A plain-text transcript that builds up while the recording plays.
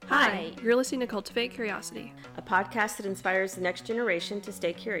Hi, you're listening to Cultivate Curiosity, a podcast that inspires the next generation to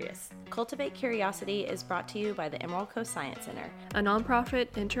stay curious. Cultivate Curiosity is brought to you by the Emerald Coast Science Center, a nonprofit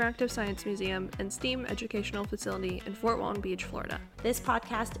interactive science museum and STEAM educational facility in Fort Walton Beach, Florida. This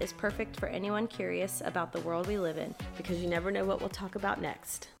podcast is perfect for anyone curious about the world we live in because you never know what we'll talk about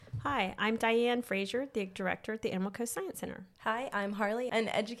next. Hi, I'm Diane Frazier, the director at the Emerald Coast Science Center. Hi, I'm Harley, an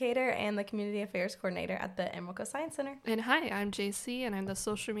educator and the community affairs coordinator at the Emerald Coast Science Center. And hi, I'm JC, and I'm the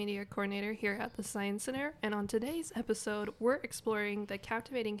social media coordinator here at the Science Center. And on today's episode, we're exploring the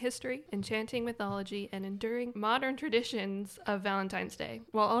captivating history, enchanting mythology, and enduring modern traditions of Valentine's Day,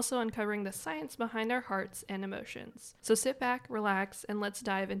 while also uncovering the science behind our hearts and emotions. So sit back, relax, and let's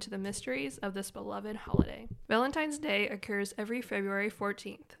dive into the mysteries of this beloved holiday. Valentine's Day occurs every February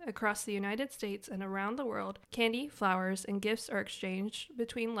 14th. Across the United States and around the world, candy, flowers, and gifts are exchanged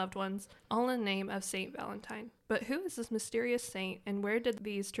between loved ones, all in the name of Saint Valentine. But who is this mysterious saint, and where did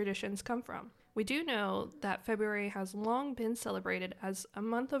these traditions come from? We do know that February has long been celebrated as a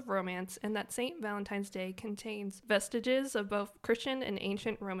month of romance, and that Saint Valentine's Day contains vestiges of both Christian and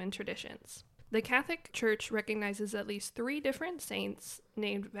ancient Roman traditions. The Catholic Church recognizes at least 3 different saints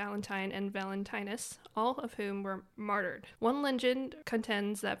named Valentine and Valentinus, all of whom were martyred. One legend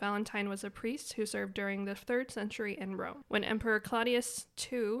contends that Valentine was a priest who served during the 3rd century in Rome. When Emperor Claudius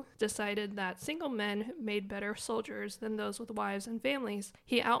II decided that single men made better soldiers than those with wives and families,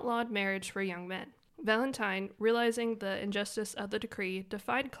 he outlawed marriage for young men. Valentine, realizing the injustice of the decree,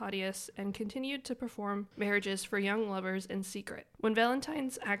 defied Claudius and continued to perform marriages for young lovers in secret. When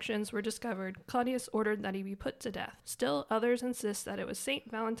Valentine's actions were discovered, Claudius ordered that he be put to death. Still, others insist that it was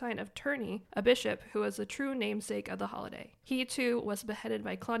Saint Valentine of Terni, a bishop who was the true namesake of the holiday. He, too, was beheaded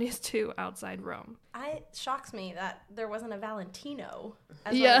by Claudius II outside Rome. It shocks me that there wasn't a Valentino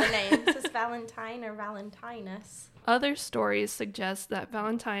as one of the names. Is Valentine or Valentinus? Other stories suggest that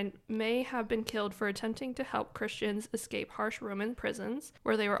Valentine may have been killed for attempting to help Christians escape harsh Roman prisons,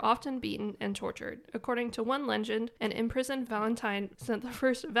 where they were often beaten and tortured. According to one legend, an imprisoned Valentine sent the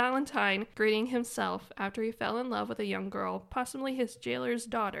first Valentine greeting himself after he fell in love with a young girl, possibly his jailer's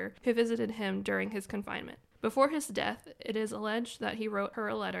daughter, who visited him during his confinement. Before his death, it is alleged that he wrote her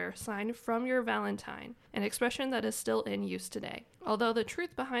a letter signed "From Your Valentine," an expression that is still in use today. Although the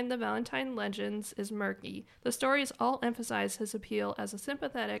truth behind the Valentine legends is murky, the stories all emphasize his appeal as a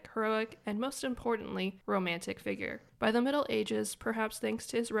sympathetic, heroic, and most importantly, romantic figure. By the Middle Ages, perhaps thanks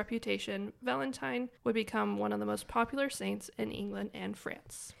to his reputation, Valentine would become one of the most popular saints in England and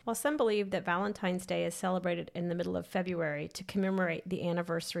France. While some believe that Valentine's Day is celebrated in the middle of February to commemorate the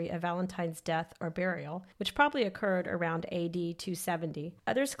anniversary of Valentine's death or burial, which probably occurred around AD 270,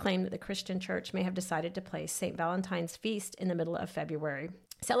 others claim that the Christian Church may have decided to place St. Valentine's feast in the middle of February,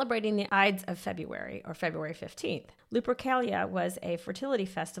 celebrating the Ides of February, or February 15th. Lupercalia was a fertility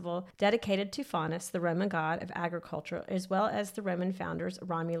festival dedicated to Faunus, the Roman god of agriculture, as well as the Roman founders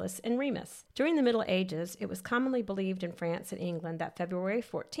Romulus and Remus. During the Middle Ages, it was commonly believed in France and England that February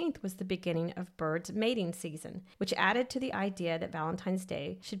 14th was the beginning of birds' mating season, which added to the idea that Valentine's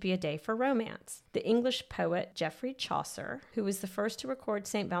Day should be a day for romance. The English poet Geoffrey Chaucer, who was the first to record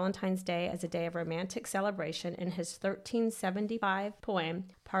St. Valentine's Day as a day of romantic celebration in his 1375 poem,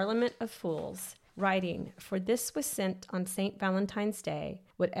 Parliament of Fools, writing, "For this was sent on St. Valentine's Day,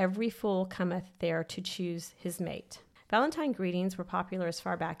 what every fool cometh there to choose his mate." Valentine greetings were popular as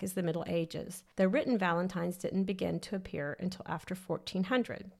far back as the Middle Ages, though written valentines didn't begin to appear until after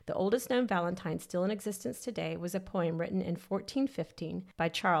 1400. The oldest known valentine still in existence today was a poem written in 1415 by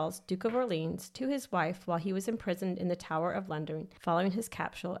Charles, Duke of Orleans, to his wife while he was imprisoned in the Tower of London following his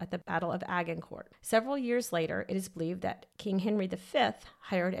capture at the Battle of Agincourt. Several years later, it is believed that King Henry V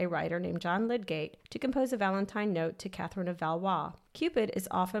hired a writer named John Lydgate to compose a valentine note to Catherine of Valois. Cupid is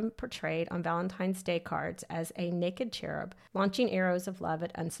often portrayed on Valentine's Day cards as a naked cherub launching arrows of love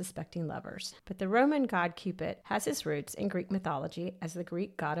at unsuspecting lovers. But the Roman god Cupid has his roots in Greek mythology as the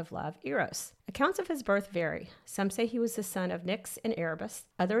Greek god of love, Eros. Accounts of his birth vary. Some say he was the son of Nyx and Erebus,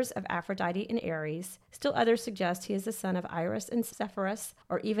 others of Aphrodite and Ares. Still others suggest he is the son of Iris and Zephyrus,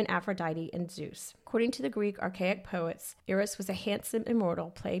 or even Aphrodite and Zeus. According to the Greek archaic poets, Eros was a handsome immortal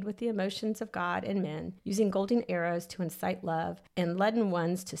played with the emotions of God and men, using golden arrows to incite love and leaden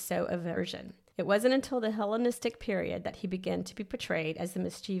ones to sow aversion. It wasn't until the Hellenistic period that he began to be portrayed as the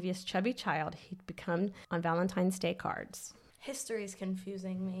mischievous chubby child he'd become on Valentine's Day cards. History is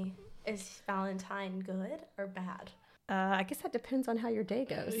confusing me. Is Valentine good or bad? I guess that depends on how your day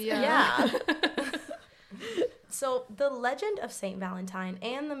goes. Yeah. So the legend of Saint Valentine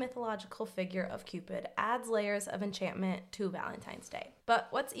and the mythological figure of Cupid adds layers of enchantment to Valentine's Day. But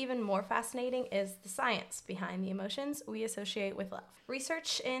what's even more fascinating is the science behind the emotions we associate with love.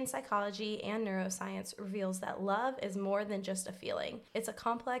 Research in psychology and neuroscience reveals that love is more than just a feeling. It's a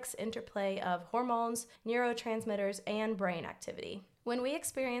complex interplay of hormones, neurotransmitters, and brain activity. When we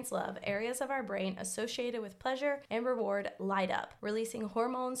experience love, areas of our brain associated with pleasure and reward light up, releasing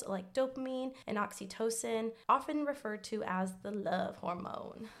hormones like dopamine and oxytocin, often referred to as the love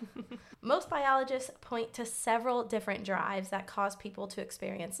hormone. Most biologists point to several different drives that cause people to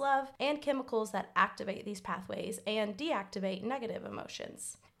experience love and chemicals that activate these pathways and deactivate negative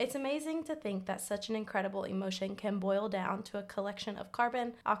emotions. It's amazing to think that such an incredible emotion can boil down to a collection of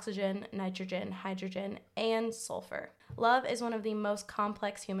carbon, oxygen, nitrogen, hydrogen, and sulfur. Love is one of the most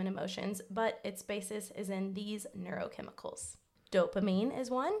complex human emotions, but its basis is in these neurochemicals. Dopamine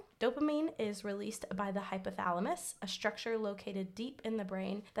is one. Dopamine is released by the hypothalamus, a structure located deep in the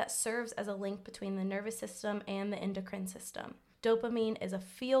brain that serves as a link between the nervous system and the endocrine system. Dopamine is a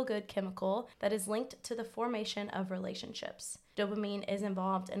feel-good chemical that is linked to the formation of relationships. Dopamine is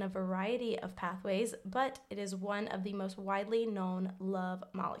involved in a variety of pathways, but it is one of the most widely known love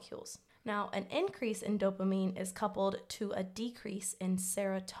molecules. Now, an increase in dopamine is coupled to a decrease in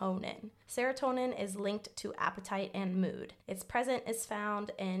serotonin. Serotonin is linked to appetite and mood. Its presence is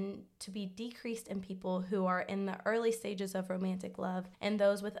found to be decreased in people who are in the early stages of romantic love and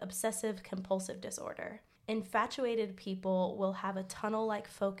those with obsessive compulsive disorder. Infatuated people will have a tunnel-like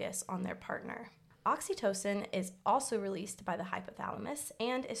focus on their partner. Oxytocin is also released by the hypothalamus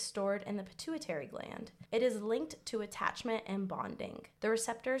and is stored in the pituitary gland. It is linked to attachment and bonding. The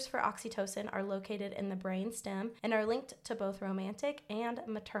receptors for oxytocin are located in the brain stem and are linked to both romantic and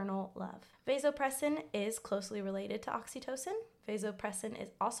maternal love. Vasopressin is closely related to oxytocin. Vasopressin is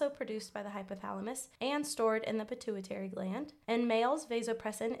also produced by the hypothalamus and stored in the pituitary gland. In males,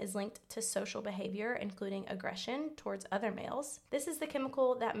 vasopressin is linked to social behavior, including aggression towards other males. This is the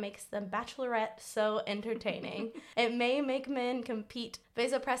chemical that makes the Bachelorette so entertaining. It may make men compete.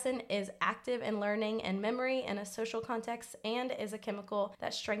 Vasopressin is active in learning and memory in a social context and is a chemical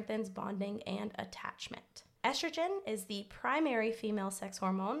that strengthens bonding and attachment. Estrogen is the primary female sex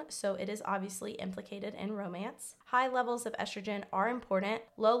hormone, so it is obviously implicated in romance. High levels of estrogen are important.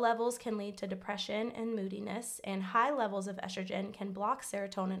 Low levels can lead to depression and moodiness, and high levels of estrogen can block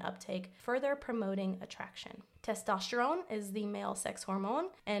serotonin uptake, further promoting attraction. Testosterone is the male sex hormone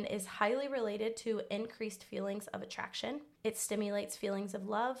and is highly related to increased feelings of attraction. It stimulates feelings of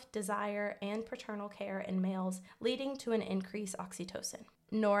love, desire, and paternal care in males, leading to an increased oxytocin.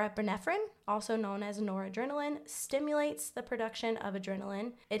 Norepinephrine, also known as noradrenaline, stimulates the production of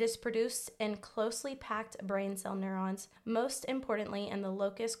adrenaline. It is produced in closely packed brain cell neurons, most importantly in the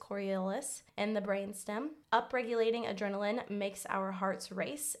locus coeruleus in the brainstem. Upregulating adrenaline makes our hearts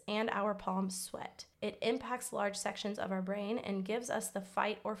race and our palms sweat. It impacts large sections of our brain and gives us the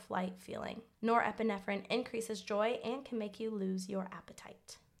fight or flight feeling. Norepinephrine increases joy and can make you lose your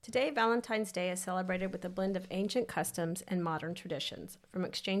appetite. Today, Valentine's Day is celebrated with a blend of ancient customs and modern traditions, from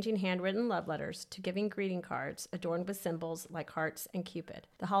exchanging handwritten love letters to giving greeting cards adorned with symbols like hearts and Cupid.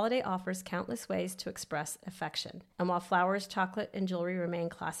 The holiday offers countless ways to express affection. And while flowers, chocolate, and jewelry remain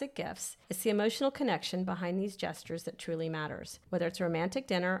classic gifts, it's the emotional connection behind these gestures that truly matters. Whether it's a romantic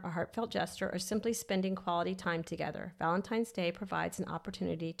dinner, a heartfelt gesture, or simply spending quality time together, Valentine's Day provides an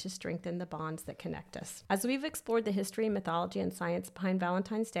opportunity to strengthen the bonds that connect us. As we've explored the history, mythology, and science behind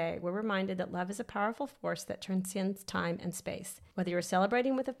Valentine's Day, we're reminded that love is a powerful force that transcends time and space. Whether you're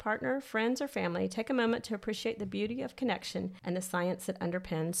celebrating with a partner, friends, or family, take a moment to appreciate the beauty of connection and the science that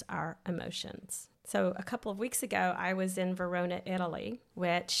underpins our emotions. So a couple of weeks ago, I was in Verona, Italy,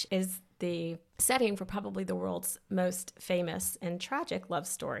 which is the setting for probably the world's most famous and tragic love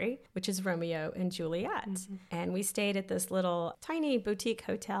story, which is Romeo and Juliet. Mm-hmm. And we stayed at this little tiny boutique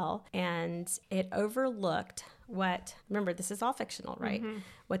hotel, and it overlooked remember, this is all fictional, right? Mm-hmm.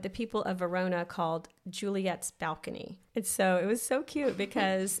 What the people of Verona called Juliet's balcony. And so it was so cute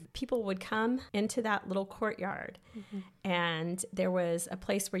because people would come into that little courtyard, mm-hmm. and there was a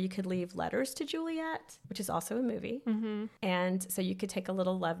place where you could leave letters to Juliet, which is also a movie. Mm-hmm. And so you could take a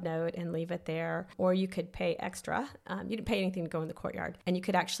little love note and leave it there, or you could pay extra. You didn't pay anything to go in the courtyard, and you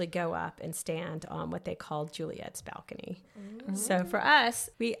could actually go up and stand on what they called Juliet's balcony. Mm-hmm. So for us,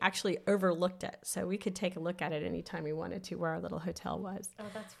 we actually overlooked it, so we could take a look at it anytime we wanted to, where our little hotel was. Oh,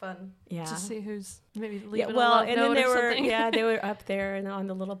 that's fun. Yeah. To see who's maybe leaving a love note or something. They were up there and on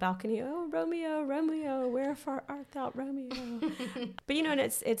the little balcony. Oh, Romeo, Romeo, wherefore art thou, Romeo? But, and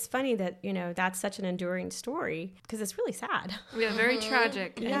it's funny that, that's such an enduring story because it's really sad. Yeah, very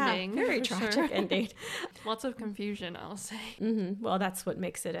tragic ending. Yeah, very tragic ending. Lots of confusion, I'll say. Mm-hmm. Well, that's what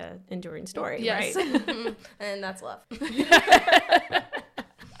makes it an enduring story, yes. right? And that's love.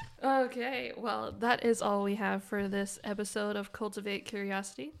 Okay, well, that is all we have for this episode of Cultivate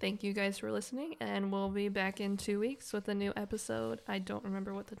Curiosity. Thank you guys for listening, and we'll be back in 2 weeks with a new episode. I don't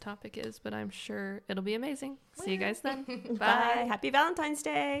remember what the topic is, but I'm sure it'll be amazing. See you guys then. Bye. Happy Valentine's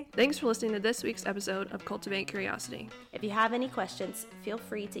Day. Thanks for listening to this week's episode of Cultivate Curiosity. If you have any questions, feel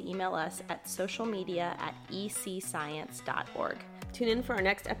free to email us at socialmedia@ecscience.org. Tune in for our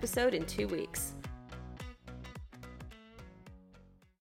next episode in 2 weeks.